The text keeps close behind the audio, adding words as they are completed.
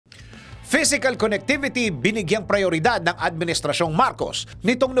Physical connectivity binigyang prioridad ng Administrasyong Marcos.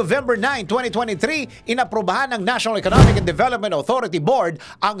 Nitong November 9, 2023, inaprubahan ng National Economic and Development Authority Board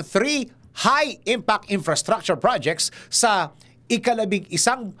ang 3 high-impact infrastructure projects sa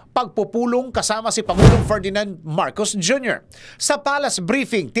ikalabing-isang pagpupulong kasama si Pangulong Ferdinand Marcos Jr. Sa palace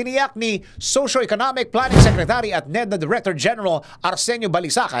briefing, tiniyak ni Socio-Economic Planning Secretary at NEDA Director General Arsenio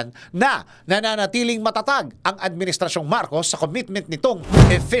Balisacan na nananatiling matatag ang Administrasyong Marcos sa commitment nitong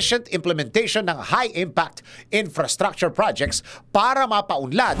efficient implementation ng high-impact infrastructure projects para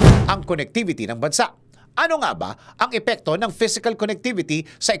mapaunlad ang connectivity ng bansa. Ano nga ba ang epekto ng physical connectivity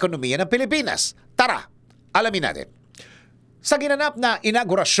sa ekonomiya ng Pilipinas? Tara, alamin natin. Sa ginanap na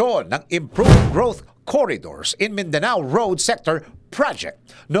inaugurasyon ng Improved Growth Corridors in Mindanao Road Sector Project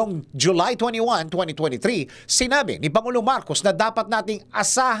noong July 21, 2023, sinabi ni Pangulong Marcos na dapat nating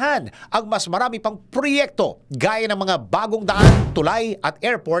asahan ang mas marami pang proyekto gaya ng mga bagong daan, tulay at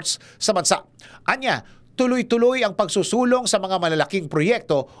airports sa bansa. Anya, tuloy-tuloy ang pagsusulong sa mga malalaking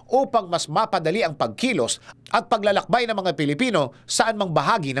proyekto upang mas mapadali ang pagkilos at paglalakbay ng mga Pilipino saan mang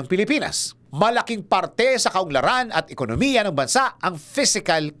bahagi ng Pilipinas. Malaking parte sa kaunlaran at ekonomiya ng bansa ang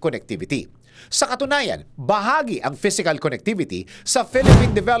physical connectivity. Sa katunayan, bahagi ang physical connectivity sa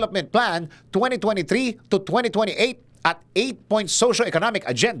Philippine Development Plan 2023 to 2028 at 8-point socio-economic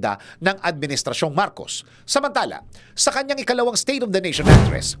agenda ng Administrasyong Marcos. Samantala, sa kanyang ikalawang State of the Nation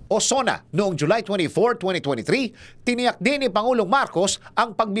Address o SONA noong July 24, 2023, tiniyak din ni Pangulong Marcos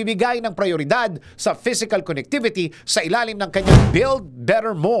ang pagbibigay ng prioridad sa physical connectivity sa ilalim ng kanyang Build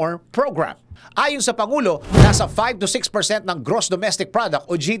Better More program. Ayon sa Pangulo, nasa 5 to 6% ng Gross Domestic Product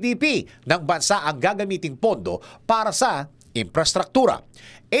o GDP ng bansa ang gagamiting pondo para sa infrastruktura.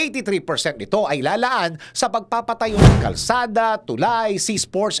 83% nito ay lalaan sa pagpapatayo ng kalsada, tulay,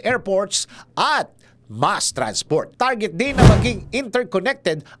 seaports, airports at mass transport. Target din na maging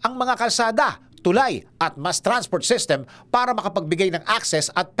interconnected ang mga kalsada, tulay at mass transport system para makapagbigay ng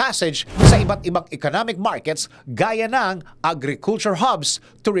access at passage sa iba't ibang economic markets gaya ng agriculture hubs,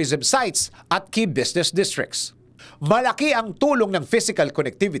 tourism sites at key business districts. Malaki ang tulong ng physical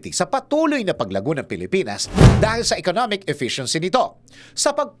connectivity sa patuloy na paglago ng Pilipinas dahil sa economic efficiency nito.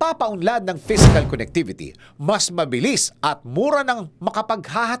 Sa pagpapaunlad ng physical connectivity, mas mabilis at mura nang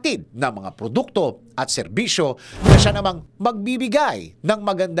makapaghahatid ng mga produkto at serbisyo na siya namang magbibigay ng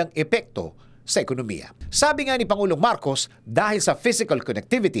magandang epekto sa ekonomiya. Sabi nga ni Pangulong Marcos, dahil sa physical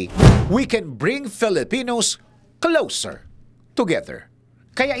connectivity, we can bring Filipinos closer together.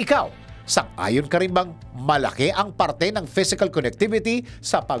 Kaya ikaw, sang-ayon ka rin bang malaki ang parte ng physical connectivity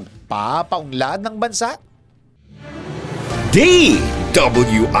sa pagpapaunlad ng bansa?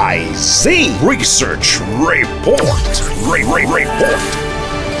 DWIZ Research Report.